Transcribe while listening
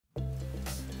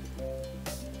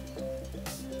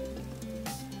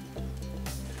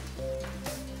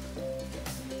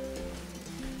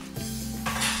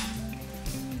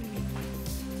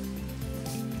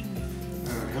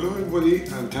everybody,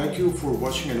 and thank you for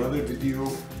watching another video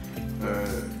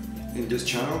in this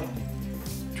channel.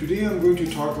 Today I'm going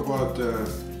to talk about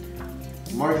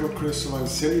microcrystalline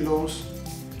cellulose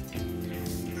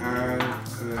and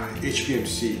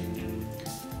HPMC,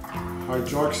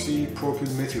 Hydroxypropyl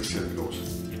Methylcellulose.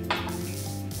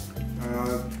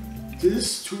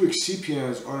 These two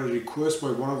excipients are a request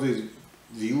by one of the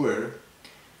viewers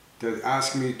that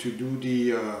asked me to do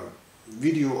the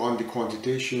video on the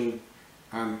quantitation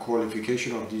and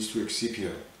qualification of these two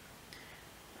excipients.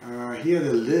 He had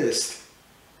a list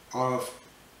of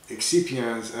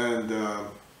excipients, and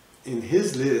in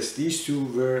his list these two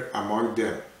were among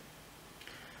them.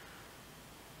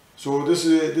 So this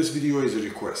video is a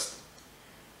request.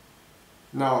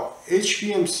 Now,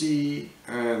 HPMC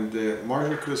and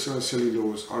microcrystalline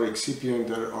cellulose are excipients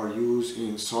that are used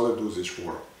in solid dosage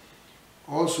form,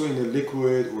 also in a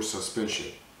liquid or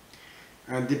suspension.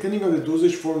 And depending on the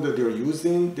dosage form that they are used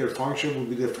in, their function will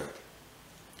be different.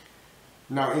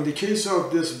 Now, in the case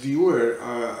of this viewer,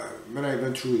 when I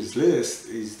went through his list,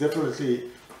 he's definitely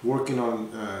working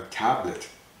on tablet.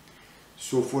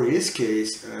 So for his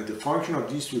case, the function of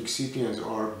these two excipients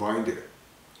are binder.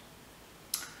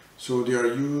 So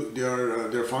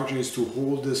their function is to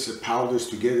hold these powders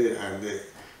together, and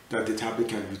that the tablet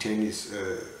can retain its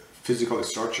physical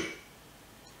structure.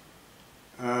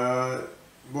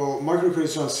 Well,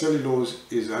 microcrystalline cellulose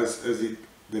is, as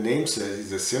the name says,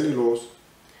 is a cellulose.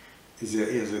 It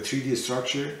has a 3D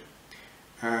structure,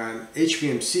 and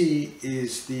HPMC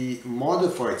is the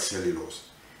modified cellulose.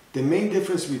 The main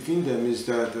difference between them is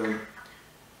that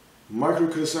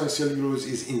microcrystalline cellulose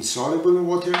is insoluble in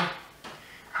water,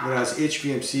 whereas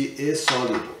HPMC is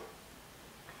soluble.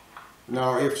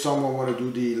 Now, if someone want to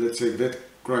do the, let's say, wet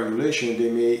granulation, they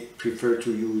may prefer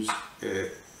to use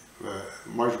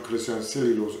microcrystalline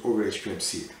cellulose over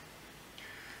HPMC.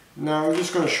 Now, I'm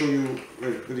just going to show you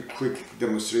a very quick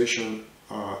demonstration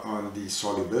on the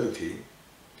solubility.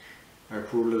 I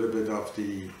pour a little bit of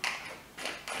the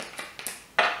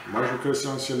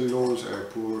microcrystalline cellulose, I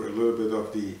pour a little bit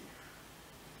of the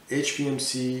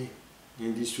HPMC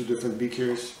in these two different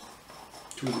beakers,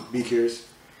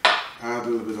 add a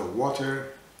little bit of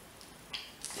water,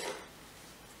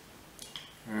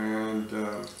 and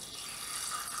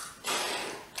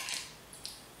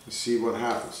let's see what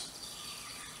happens.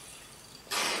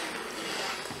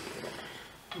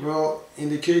 Well, in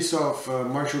the case of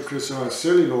microcrystalline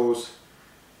cellulose,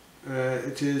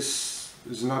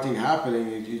 there's nothing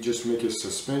happening. You just make a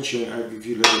suspension, and if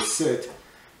you let it sit,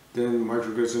 then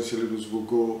microcrystalline cellulose will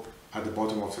go at the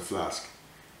bottom of the flask.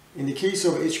 In the case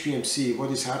of HPMC, what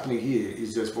is happening here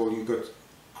is that, well, you got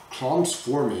clumps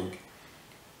forming.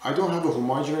 I don't have a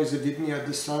homogenizer with me at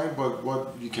this time, but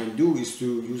what you can do is to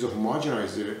use a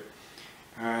homogenizer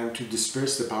and to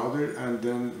disperse the powder, and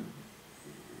then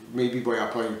maybe by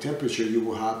applying temperature you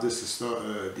will have this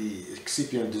the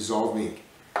excipient dissolving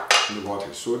in the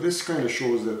water. So this kind of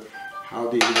shows that how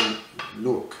they even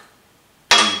look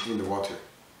in the water.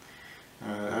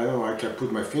 I don't know, I can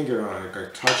put my finger on it, I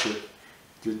can touch it.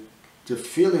 The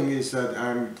feeling is that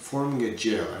I'm forming a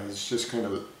gel, and it's just kind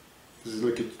of, it's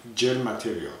like a gel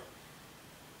material.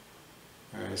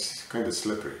 It's kind of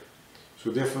slippery.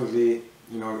 So definitely,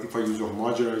 you know, if I use a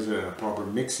homogenizer and a proper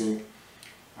mixing,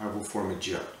 I will form a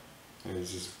gel. And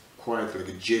it's just quite like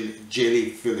a jelly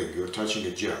feeling. You're touching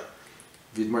a gel.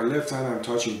 With my left hand, I'm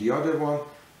touching the other one.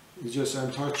 It's just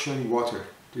I'm touching water.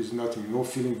 There's nothing, no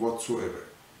feeling whatsoever.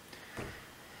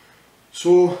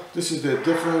 So this is the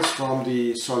difference from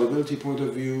the solubility point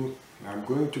of view. I'm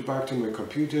going back to my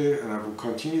computer, and I will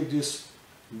continue this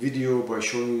video by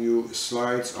showing you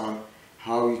slides on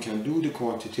how you can do the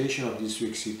quantitation of these two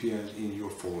excipients in your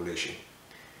formulation.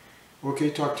 Okay,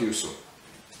 talk to you soon.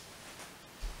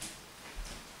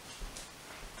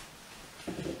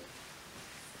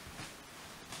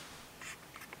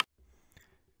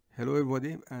 Hello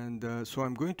everybody, and so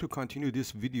I'm going to continue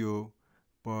this video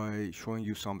by showing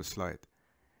you some slides.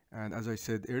 And as I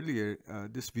said earlier,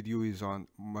 this video is on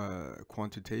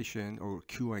quantitation or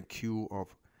Q&Q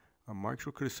of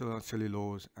microcrystalline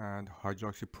cellulose and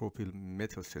hydroxypropyl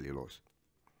methylcellulose.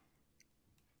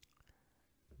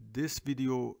 This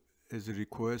video is a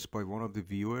request by one of the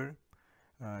viewers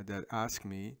that asked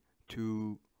me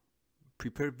to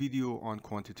prepare video on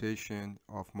quantitation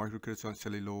of microcrystalline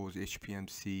cellulose,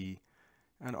 HPMC,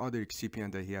 and other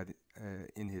excipient that he had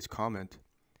in his comment.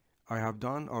 I have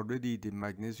done already the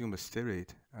magnesium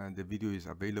stearate, and the video is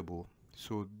available.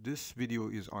 So this video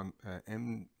is on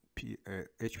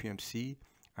HPMC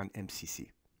and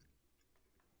MCC.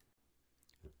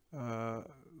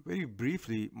 Very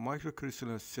briefly,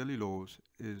 microcrystalline cellulose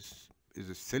is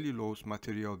a cellulose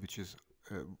material which is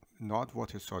not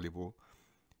water soluble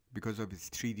because of its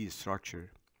 3D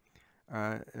structure.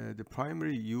 The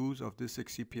primary use of this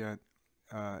excipient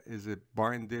is a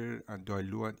binder and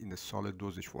diluent in a solid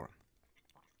dosage form.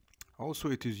 Also,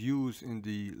 it is used in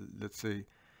the, let's say,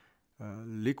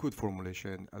 liquid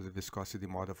formulation as a viscosity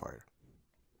modifier.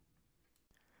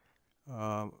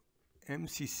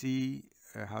 MCC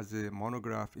has a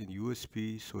monograph in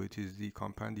USP, so it is the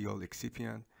compendial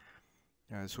excipient.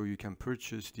 So you can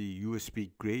purchase the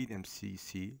USP grade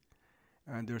MCC,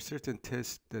 and there are certain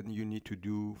tests that you need to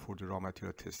do for the raw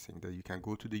material testing that you can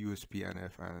go to the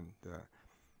USPNF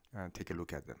and take a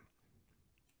look at them.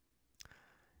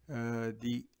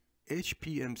 The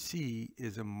HPMC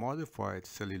is a modified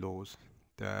cellulose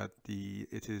that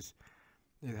it is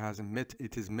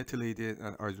methylated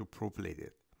and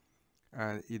isopropylated,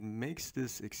 and it makes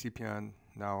this excipient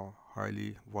now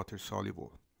highly water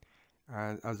soluble.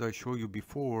 And as I showed you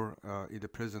before, in the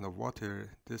presence of water,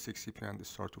 this excipient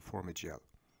starts to form a gel.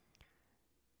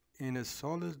 In a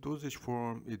solid dosage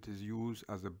form, it is used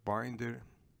as a binder,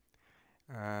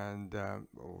 and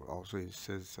also it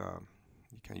says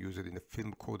you can use it in a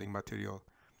film coating material.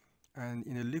 And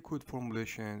in a liquid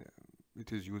formulation,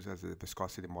 it is used as a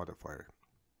viscosity modifier,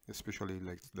 especially,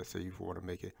 like, let's say if you want to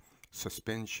make a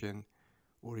suspension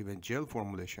or even gel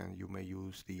formulation, you may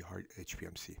use the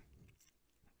HPMC.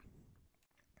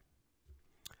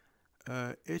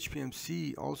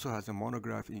 HPMC also has a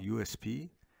monograph in USP.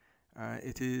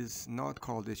 It is not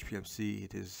called HPMC,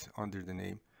 it is under the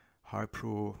name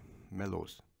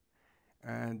Hydroxypropyl.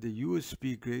 And the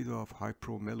USP grade of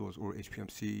Hydroxypropyl or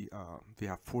HPMC, we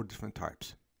have 4 different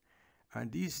types.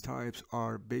 And these types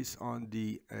are based on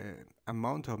the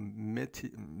amount of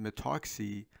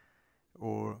methoxy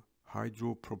or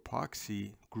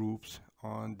hydropropoxy groups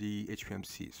on the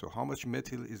HPMC. So how much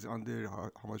methyl is under,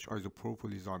 how much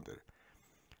isopropyl is under.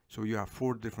 So you have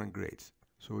 4 different grades.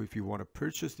 So if you want to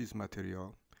purchase this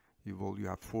material, you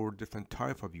have 4 different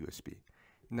types of USP.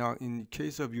 Now, in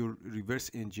case of your reverse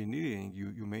engineering,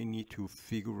 you may need to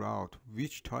figure out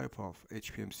which type of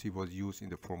HPMC was used in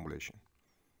the formulation.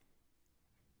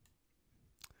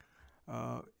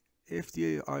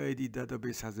 FDA IID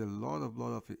database has a lot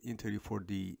of entry for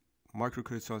the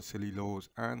microcrystalline cellulose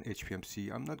and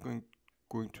HPMC. I'm not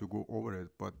going to go over it,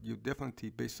 but you definitely,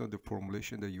 based on the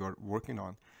formulation that you are working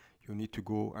on, you need to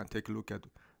go and take a look at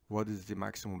what is the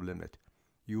maximum limit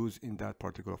used in that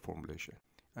particular formulation.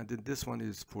 And then this one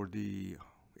is for the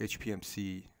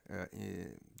HPMC,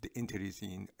 the entries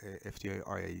in FDA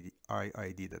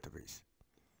IID database.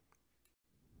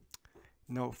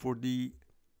 Now for the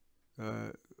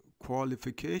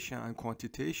qualification and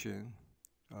quantitation,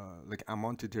 like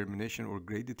amount determination or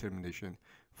grade determination,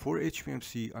 for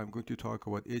HPMC, I'm going to talk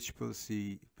about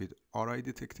HPLC with RI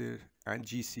detector and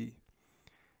GC.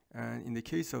 And in the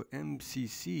case of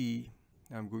MCC,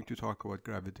 I'm going to talk about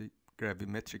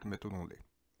gravimetric method only.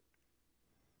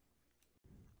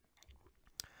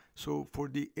 So for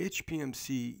the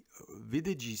HPMC with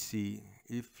the GC,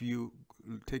 if you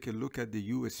take a look at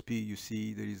the USP, you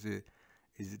see there is a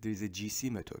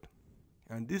GC method,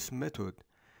 and this method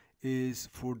is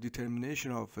for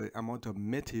determination of amount of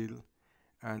methyl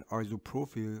and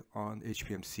isopropyl on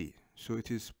HPMC. So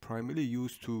it is primarily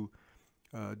used to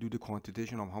do the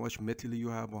quantitation of how much methyl you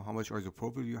have or how much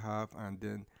isopropyl you have, and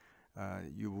then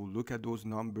you will look at those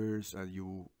numbers and you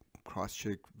will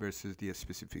cross-check versus the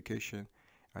specification,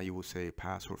 and you will say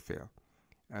pass or fail.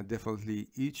 And definitely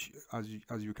each, as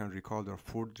you can recall, there are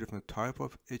 4 different types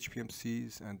of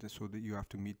HPMCs, and so that you have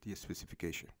to meet the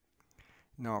specification.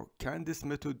 Now, can this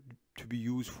method to be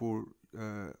used for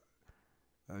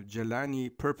Jelani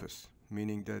purpose,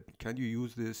 meaning that can you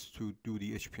use this to do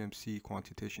the HPMC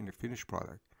quantitation of finished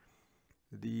product?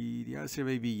 The answer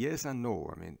may be yes and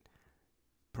no. I mean,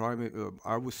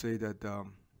 I would say that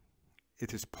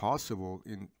it is possible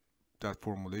in that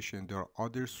formulation. There are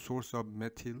other sources of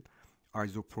methyl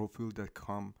isopropyl that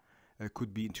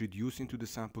could be introduced into the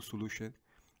sample solution,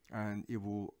 and it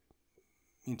will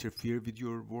interfere with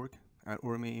your work,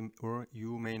 or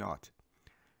you may not.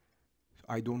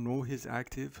 I don't know his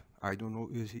active. I don't know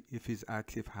if his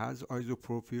active has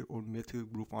isopropyl or methyl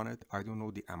group on it. I don't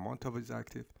know the amount of his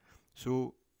active.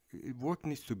 So work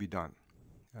needs to be done,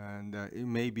 and it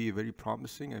may be very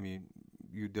promising. I mean,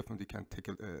 you definitely can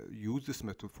use this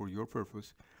method for your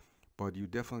purpose, but you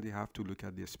definitely have to look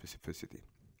at the specificity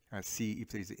and see if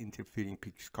there is interfering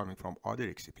peaks coming from other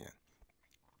excipient.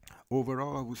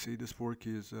 Overall, I would say this work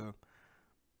is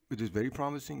it is very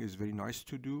promising. It's very nice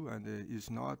to do, and it's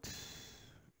not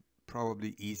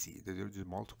probably easy. There are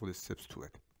multiple steps to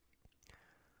it.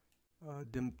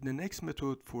 The next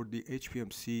method for the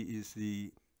HPMC is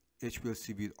the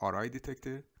HPLC with RI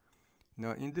detector.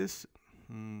 Now in this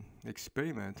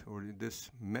experiment, or in this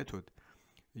method,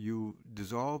 you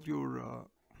dissolve your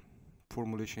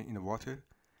formulation in water,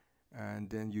 and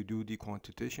then you do the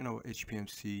quantitation of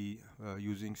HPMC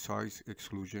using size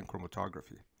exclusion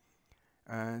chromatography,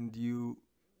 and you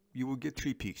will get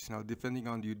 3 peaks. Now depending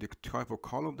on the type of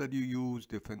column that you use,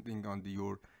 depending on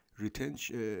your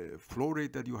retention flow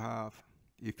rate that you have,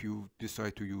 if you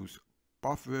decide to use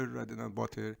buffer rather than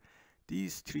butter,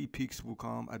 these 3 peaks will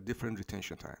come at different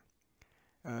retention time.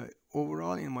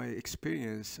 Overall, in my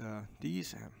experience,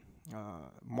 these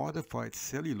modified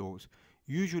cellulose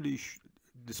usually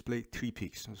display 3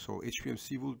 peaks. So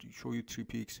HPMC will show you 3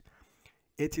 peaks.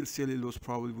 Ethyl cellulose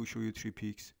probably will show you 3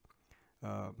 peaks.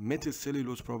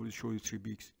 Methylcellulose probably show you 3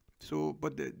 peaks. So,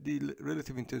 but the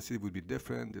relative intensity would be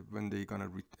different. When they're gonna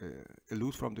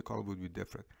elute from the column would be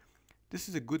different. This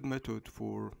is a good method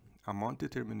for amount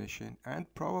determination,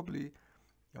 and probably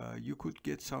you could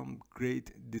get some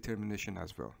grade determination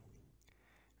as well.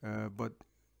 But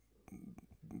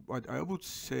I would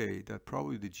say that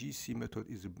probably the GC method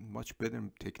is a much better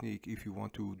technique if you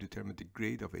want to determine the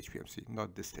grade of HPMC,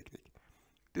 not this technique.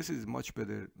 This is much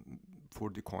better for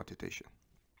the quantitation.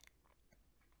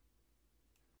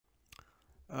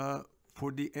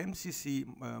 For the MCC,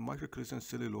 microcrystalline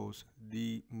cellulose,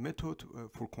 the method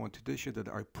for quantitation that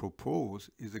I propose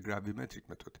is a gravimetric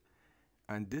method.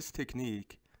 And this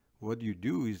technique, what you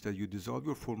do is that you dissolve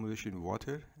your formulation in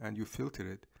water and you filter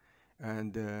it,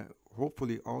 and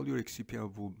hopefully all your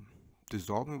excipient will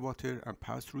dissolve in water and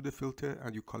pass through the filter,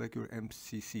 and you collect your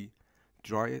MCC,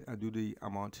 dry it, and do the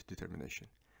amount determination.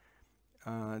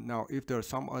 Now, if there are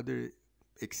some other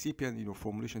excipient in your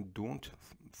formulation don't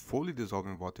fully dissolve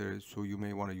in water, so you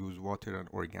may want to use water and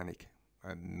organic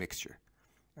mixture,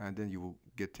 and then you will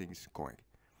get things going.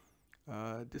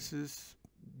 This is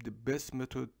the best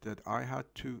method that I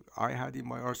had in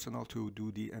my arsenal to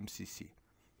do the MCC.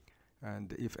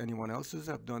 And if anyone else has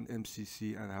done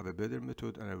MCC and have a better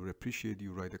method, and I would appreciate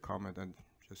you write a comment and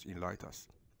just enlighten us.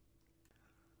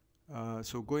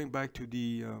 So going back to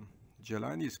the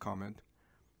Jelani's comment,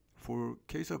 for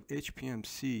case of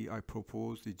HPMC, I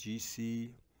propose the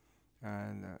GC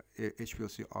and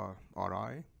HPLC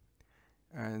RI,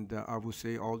 and I would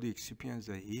say all the excipients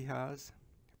that he has,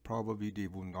 probably they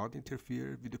will not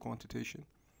interfere with the quantitation.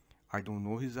 I don't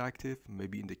know his active.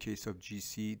 Maybe in the case of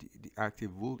GC, the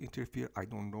active will interfere. I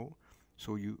don't know.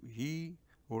 So he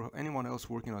or anyone else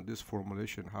working on this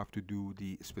formulation have to do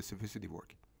the specificity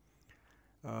work.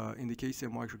 In the case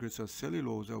of microcrystalline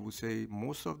cellulose, I would say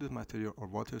most of the material are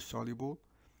water soluble.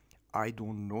 I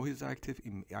don't know his active.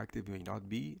 Active may not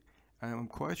be, and I'm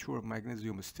quite sure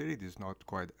magnesium stearate is not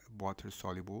quite water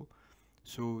soluble.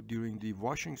 So during the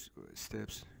washing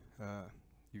steps,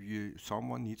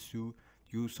 someone needs to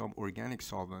use some organic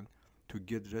solvent to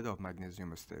get rid of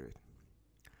magnesium stearate.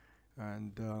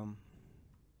 And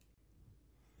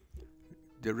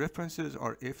the references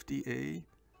are FDA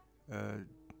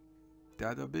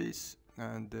database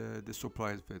and the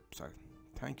suppliers website.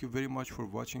 Thank you very much for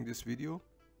watching this video,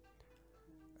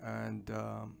 and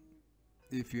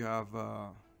if you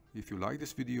like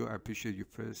this video, I appreciate you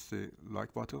press the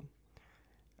like button,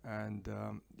 and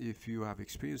if you have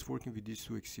experience working with these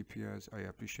two excipients, I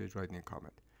appreciate writing a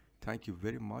comment. Thank you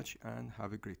very much and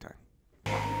have a great time.